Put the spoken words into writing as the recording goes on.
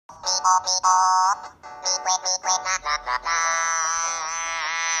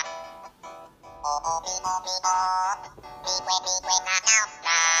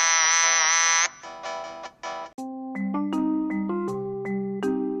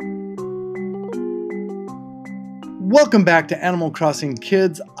Welcome back to Animal Crossing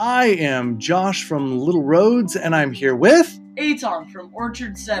Kids. I am Josh from Little Roads, and I'm here with Aton from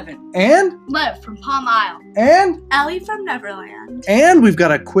Orchard 7. And Lev from Palm Isle. And Ellie from Neverland. And we've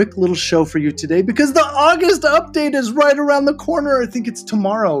got a quick little show for you today because the August update is right around the corner. I think it's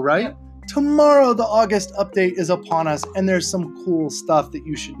tomorrow, right? Yep. Tomorrow, the August update is upon us, and there's some cool stuff that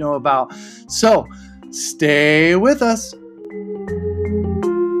you should know about. So, stay with us.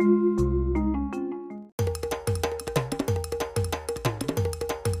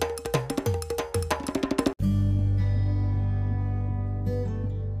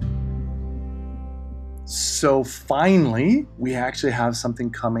 So finally, we actually have something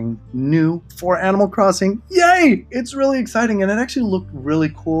coming new for Animal Crossing. Yay! It's really exciting, and it actually looked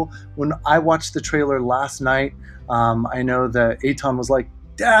really cool. When I watched the trailer last night, I know that Aton was like,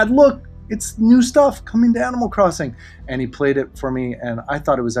 "Dad, look, it's new stuff coming to Animal Crossing." And he played it for me, and I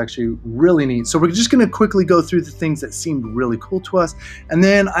thought it was actually really neat. So we're just gonna quickly go through the things that seemed really cool to us. And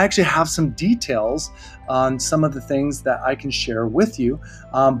then I actually have some details on some of the things that I can share with you.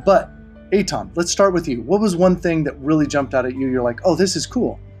 But Aton, let's start with you. What was one thing that really jumped out at you? You're like, oh, this is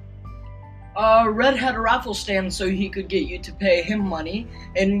cool. Red had a raffle stand so he could get you to pay him money,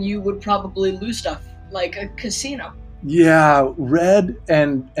 and you would probably lose stuff, like a casino. Yeah, Red,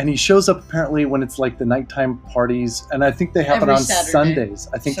 and he shows up apparently when it's like the nighttime parties, and I think they happen Every on Saturday. Sundays.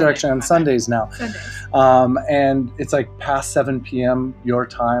 I think they're actually on Sundays now. Sundays. And it's like past 7 p.m. your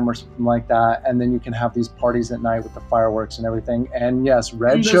time or something like that, and then you can have these parties at night with the fireworks and everything. And yes,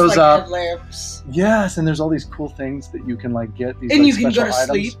 Red And those, shows like, up. headlamps. Yes, and there's all these cool things that you can like get. These, And like, you can special go to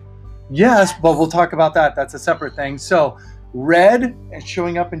items. sleep. Yes, but we'll talk about that. That's a separate thing. So Red and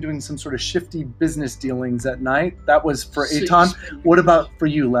showing up and doing some sort of shifty business dealings at night. That was for So you Aton. spend- What about for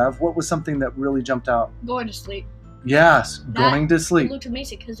you, Lev? What was something that really jumped out? Going to sleep. Yes, going to It sleep. looked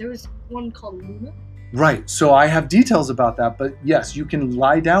amazing because there was one called Luna. Right. So I have details about that. But yes, you can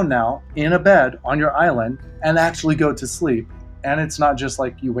lie down now in a bed on your island and actually go to sleep. And it's not just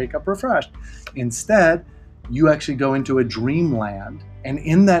like you wake up refreshed. Instead, you actually go into a dreamland. And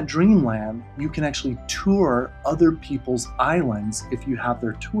in that dreamland, you can actually tour other people's islands if you have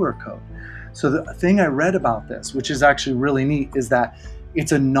their tour code. So the thing I read about this, which is actually really neat, is that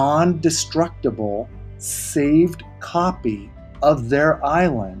it's a non-destructible saved copy of their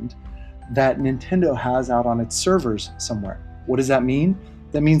island that Nintendo has out on its servers somewhere. What does that mean?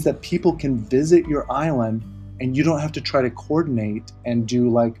 That means that people can visit your island and you don't have to try to coordinate and do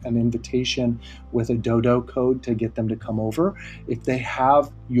like an invitation with a dodo code to get them to come over. If they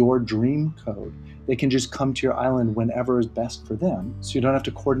have your dream code, they can just come to your island whenever is best for them. So you don't have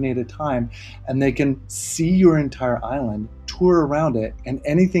to coordinate a time, and they can see your entire island, tour around it, and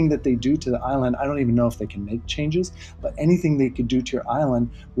anything that they do to the island, I don't even know if they can make changes, but anything they could do to your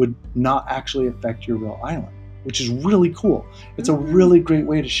island would not actually affect your real island, which is really cool. It's a really great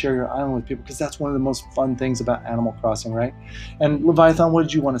way to share your island with people because that's one of the most fun things about Animal Crossing, right? And Leviathan, what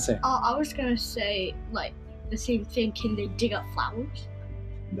did you want to say? I was gonna say like the same thing. Can they dig up flowers?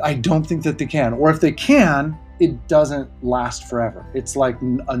 I don't think that they can. Or if they can, it doesn't last forever. It's like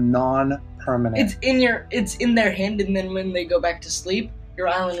a non-permanent. It's in their hand, and then when they go back to sleep, your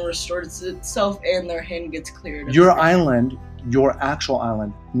island restores itself, and their hand gets cleared. Your island, your actual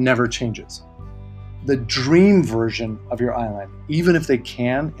island, never changes. The dream version of your island, even if they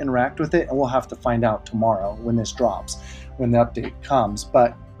can interact with it, and we'll have to find out tomorrow when this drops, when the update comes,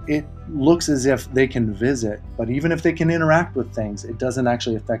 but it looks as if they can visit, but even if they can interact with things, it doesn't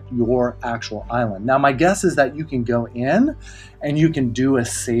actually affect your actual island. Now, my guess is that you can go in and you can do a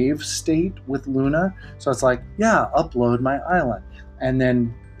save state with Luna. So it's like, yeah, upload my island. And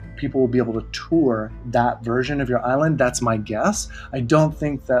then people will be able to tour that version of your island. That's my guess. I don't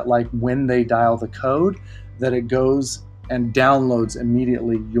think that like when they dial the code that it goes and downloads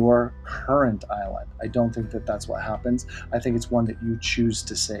immediately your current island. I don't think that that's what happens. I think it's one that you choose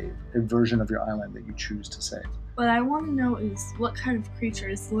to save, a version of your island that you choose to save. What I want to know is what kind of creature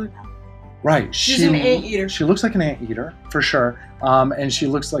is Luna? Right. She's an anteater. She looks like an anteater, for sure. And she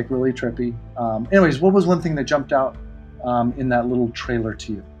looks like really trippy. Anyways, what was one thing that jumped out in that little trailer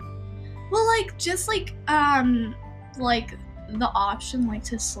to you? Well, like just like the option like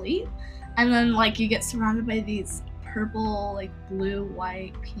to sleep, and then like you get surrounded by these purple, like blue,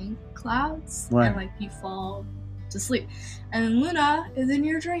 white, pink clouds, Right. and like you fall to sleep, and then Luna is in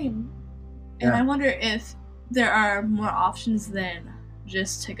your dream. And Yeah. I wonder if there are more options than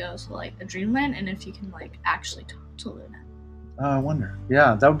just to go to like a dreamland, and if you can like actually talk to Luna. I wonder.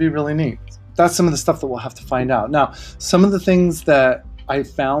 Yeah, that would be really neat. That's some of the stuff that we'll have to find out. Now, some of the things that I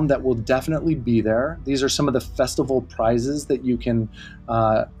found that will definitely be there. These are some of the festival prizes that you can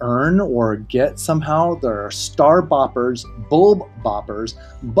earn or get somehow. There are star boppers, bulb boppers,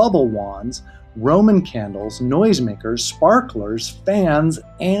 bubble wands, Roman candles, noisemakers, sparklers, fans,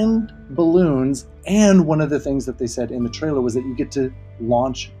 and balloons. And one of the things that they said in the trailer was that you get to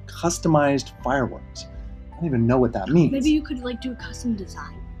launch customized fireworks. I don't even know what that means. Maybe you could like do a custom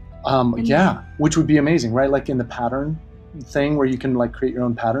design. Yeah, which would be amazing, right? Like in the pattern thing where you can like create your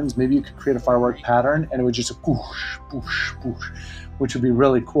own patterns. Maybe you could create a firework pattern and it would just whoosh, whoosh, whoosh, which would be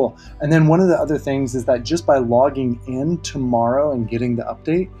really cool. And then one of the other things is that just by logging in tomorrow and getting the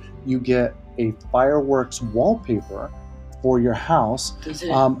update, you get a fireworks wallpaper for your house.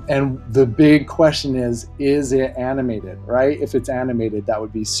 And the big question is it animated, right? If it's animated, that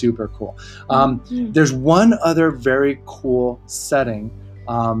would be super cool. There's one other very cool setting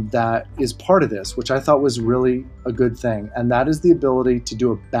that is part of this, which I thought was really a good thing. And that is the ability to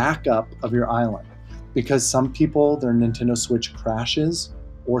do a backup of your island. Because some people, their Nintendo Switch crashes,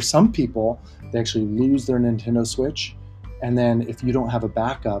 or some people, they actually lose their Nintendo Switch. And then if you don't have a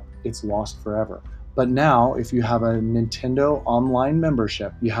backup, it's lost forever. But now, if you have a Nintendo online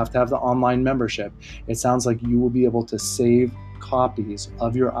membership, you have to have the online membership. It sounds like you will be able to save copies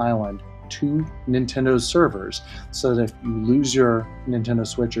of your island to Nintendo's servers, so that if you lose your Nintendo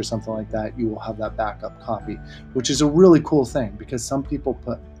Switch or something like that, you will have that backup copy, which is a really cool thing because some people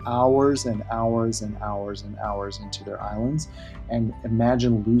put hours and hours and hours and hours into their islands, and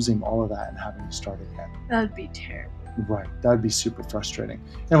imagine losing all of that and having to start again. That would be terrible. Right, that would be super frustrating.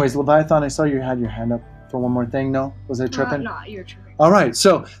 Anyways, Leviathan, I saw you had your hand up for one more thing. No? Was I tripping? No, you're tripping. All right,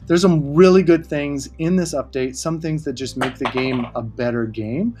 so there's some really good things in this update, some things that just make the game a better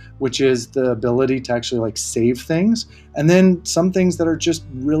game, which is the ability to actually like save things, and then some things that are just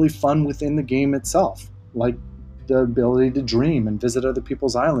really fun within the game itself, like the ability to dream and visit other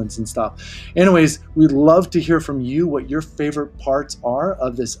people's islands and stuff. Anyways, we'd love to hear from you what your favorite parts are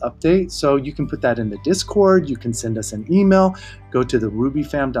of this update. So you can put that in the Discord, you can send us an email, go to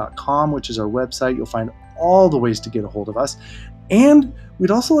therubyfam.com, which is our website. You'll find all the ways to get a hold of us. And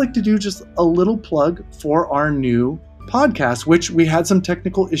we'd also like to do just a little plug for our new podcast, which we had some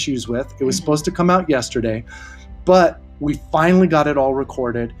technical issues with. It was supposed to come out yesterday, but we finally got it all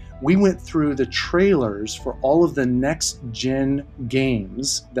recorded. We went through the trailers for all of the next gen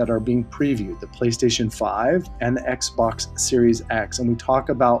games that are being previewed, the PlayStation 5 and the Xbox Series X. And we talk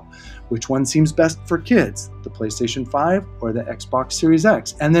about which one seems best for kids, the PlayStation 5 or the Xbox Series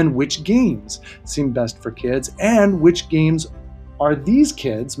X. And then which games seem best for kids and which games are these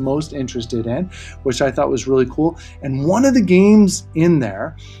kids most interested in, which I thought was really cool. And one of the games in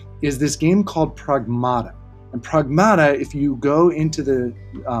there is this game called Pragmata. And Pragmata, if you go into the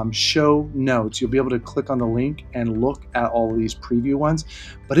show notes, you'll be able to click on the link and look at all of these preview ones.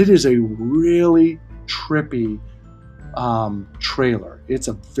 But it is a really trippy trailer. It's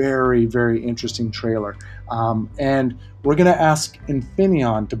a very, very interesting trailer. And we're going to ask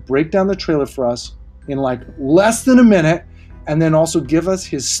Infineon to break down the trailer for us in like less than a minute, and then also give us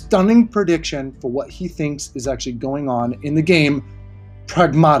his stunning prediction for what he thinks is actually going on in the game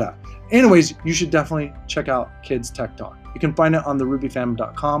Pragmata. Anyways, you should definitely check out Kids Tech Talk. You can find it on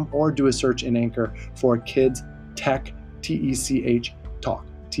therubyfam.com or do a search in Anchor for Kids Tech, T-E-C-H, Talk,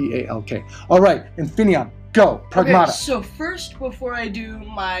 T-A-L-K. All right, Infineon, go, Pragmata. Okay, so first, before I do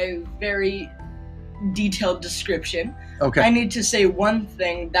my very detailed description, I need to say one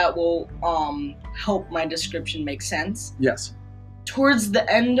thing that will help my description make sense. Yes. Towards the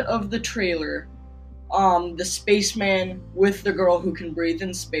end of the trailer, the spaceman with the girl who can breathe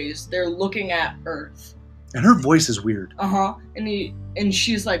in space, they're looking at Earth. And her voice is weird. And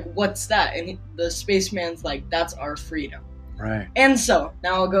she's like, "What's that?" And the spaceman's like, "That's our freedom." Right. And so,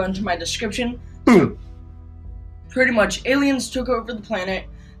 now I'll go into my description. Boom. Pretty much, aliens took over the planet.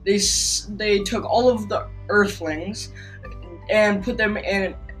 They took all of the Earthlings and put them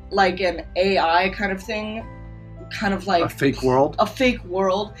in like an AI kind of thing. Kind of like a fake world,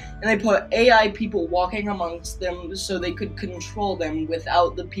 and they put AI people walking amongst them so they could control them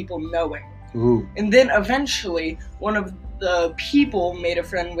without the people knowing. Ooh. And then eventually one of the people made a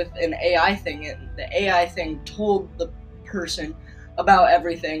friend with an AI thing, and the AI thing told the person about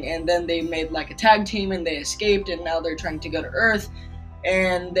everything, and then they made like a tag team and they escaped, and now they're trying to go to Earth.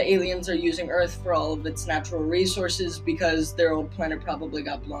 And the aliens are using Earth for all of its natural resources because their old planet probably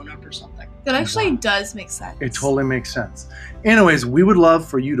got blown up or something. That actually does make sense. It totally makes sense. Anyways, we would love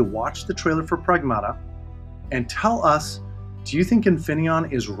for you to watch the trailer for Pragmata and tell us Do you think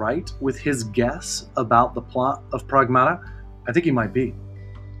Infineon is right with his guess about the plot of Pragmata? I think he might be.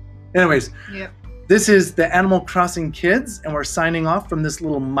 Anyways, Yep. this is the Animal Crossing Kids, and we're signing off from this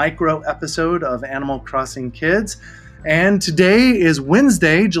little micro episode of Animal Crossing Kids. And today is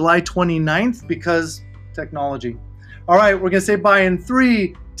Wednesday, July 29th, because technology. All right, we're going to say bye in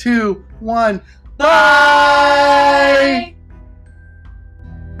 3, 2, 1. Bye!